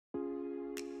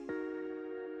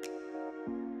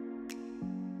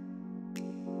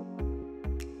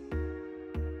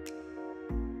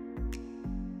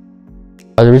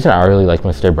The reason I really like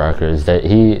Mr. Barker is that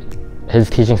his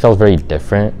teaching style is very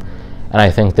different, and I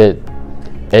think that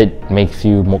it makes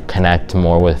you connect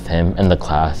more with him and the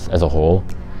class as a whole.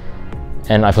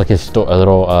 And I feel like his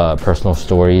little personal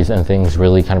stories and things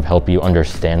really kind of help you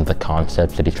understand the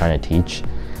concepts that he's trying to teach.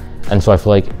 And so I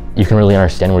feel like you can really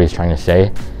understand what he's trying to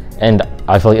say. And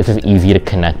I feel like it's just easy to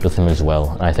connect with him as well.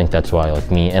 And I think that's why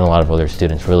like me and a lot of other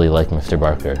students really like Mr.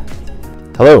 Barker.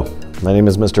 Hello, my name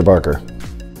is Mr. Barker.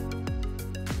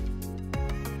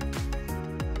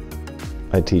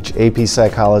 I teach AP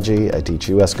Psychology, I teach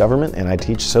US Government, and I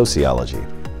teach Sociology.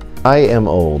 I am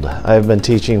old. I've been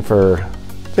teaching for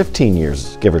 15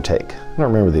 years, give or take. I don't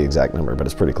remember the exact number, but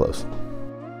it's pretty close.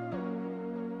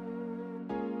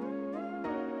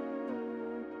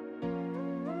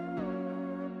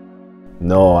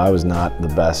 No, I was not the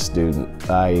best student.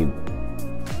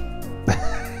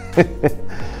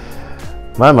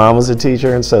 My mom was a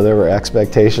teacher, and so there were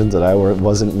expectations that I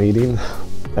wasn't meeting,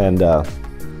 and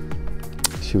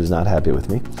she was not happy with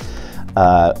me.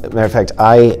 Matter of fact,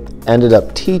 I ended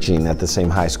up teaching at the same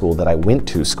high school that I went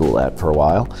to school at for a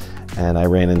while, and I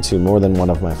ran into more than one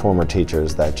of my former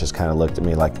teachers that just kind of looked at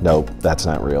me like, nope, that's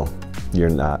not real.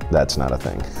 That's not a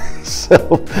thing.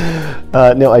 So,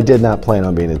 no, I did not plan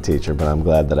on being a teacher, but I'm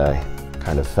glad that I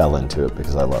kind of fell into it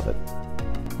because I love it.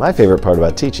 My favorite part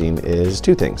about teaching is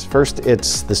two things. First,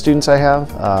 it's the students I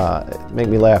have, make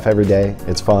me laugh every day.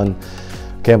 It's fun.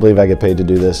 Can't believe I get paid to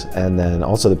do this. And then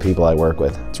also the people I work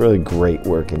with. It's really great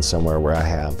working somewhere where I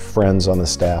have friends on the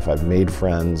staff. I've made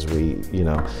friends.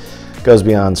 It goes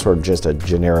beyond sort of just a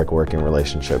generic working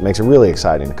relationship. It makes it really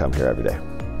exciting to come here every day.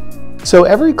 So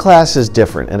every class is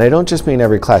different, and I don't just mean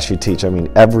every class you teach. I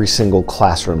mean every single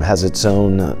classroom has its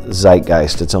own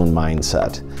zeitgeist, its own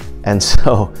mindset. And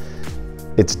so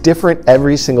it's different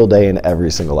every single day and every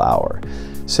single hour.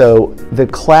 So the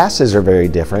classes are very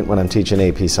different. When I'm teaching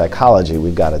AP Psychology,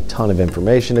 we've got a ton of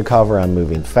information to cover. I'm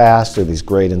moving fast. There are these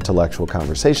great intellectual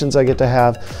conversations I get to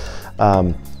have.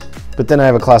 But then I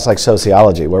have a class like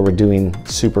Sociology where we're doing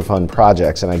super fun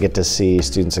projects and I get to see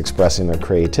students expressing their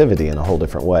creativity in a whole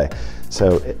different way.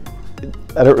 So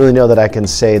I don't really know that I can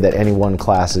say that any one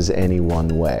class is any one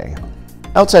way.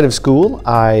 Outside of school,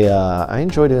 I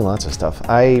enjoy doing lots of stuff.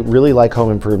 I really like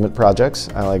home improvement projects.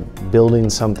 I like building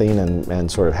something and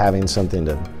sort of having something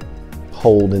to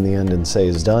hold in the end and say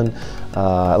is done.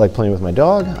 I like playing with my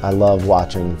dog. I love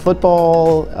watching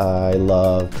football. I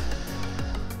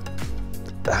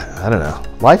don't know.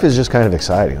 Life is just kind of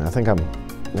exciting. I think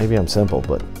maybe I'm simple,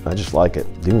 but I just like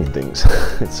it, doing things.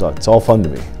 It's all fun to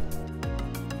me.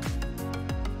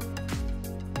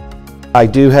 I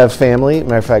do have family.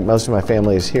 Matter of fact, most of my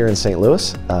family is here in St.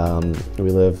 Louis. We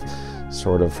live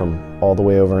sort of from all the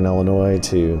way over in Illinois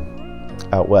to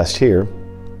out west here.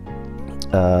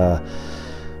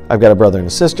 I've got a brother and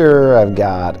a sister. I've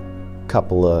got a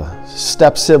couple of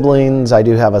step siblings. I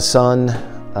do have a son.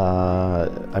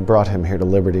 I brought him here to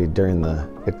Liberty during the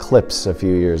eclipse a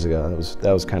few years ago.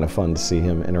 That was kind of fun to see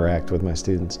him interact with my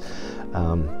students.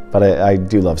 But I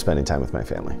do love spending time with my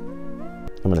family.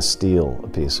 I'm going to steal a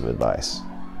piece of advice,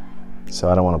 so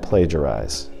I don't want to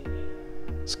plagiarize.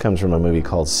 This comes from a movie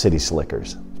called City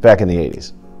Slickers, back in the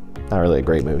 80s. Not really a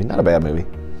great movie, not a bad movie.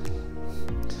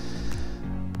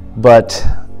 But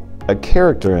a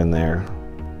character in there,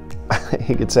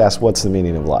 he gets asked, what's the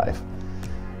meaning of life?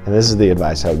 And this is the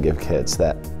advice I would give kids,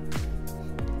 that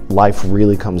life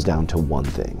really comes down to one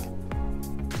thing.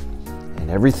 And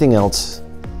everything else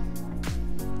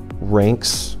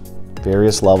ranks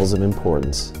various levels of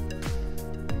importance,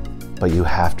 but you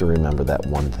have to remember that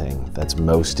one thing that's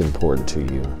most important to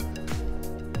you.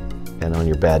 And on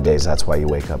your bad days, that's why you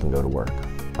wake up and go to work.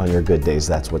 On your good days,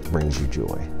 that's what brings you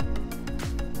joy.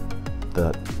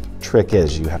 The trick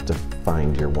is you have to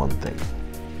find your one thing.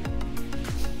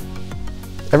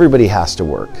 Everybody has to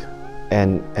work,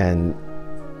 and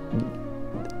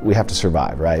we have to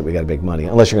survive, right? We got to make money,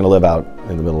 unless you're going to live out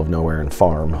in the middle of nowhere and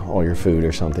farm all your food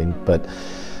or something. But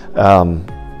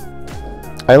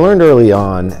I learned early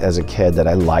on as a kid that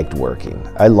I liked working.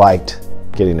 I liked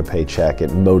getting a paycheck.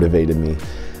 It motivated me,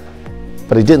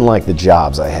 but I didn't like the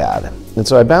jobs I had. And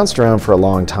so I bounced around for a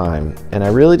long time, and I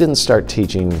really didn't start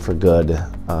teaching for good.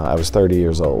 I was 30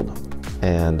 years old,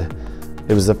 and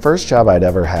it was the first job I'd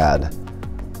ever had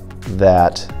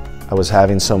that I was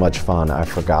having so much fun I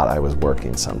forgot I was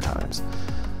working sometimes.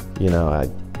 You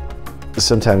know,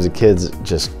 sometimes the kids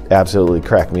just absolutely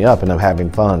crack me up and I'm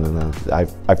having fun, and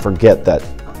I forget that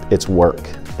it's work,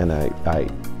 and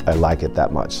I like it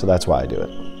that much, so that's why I do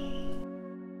it.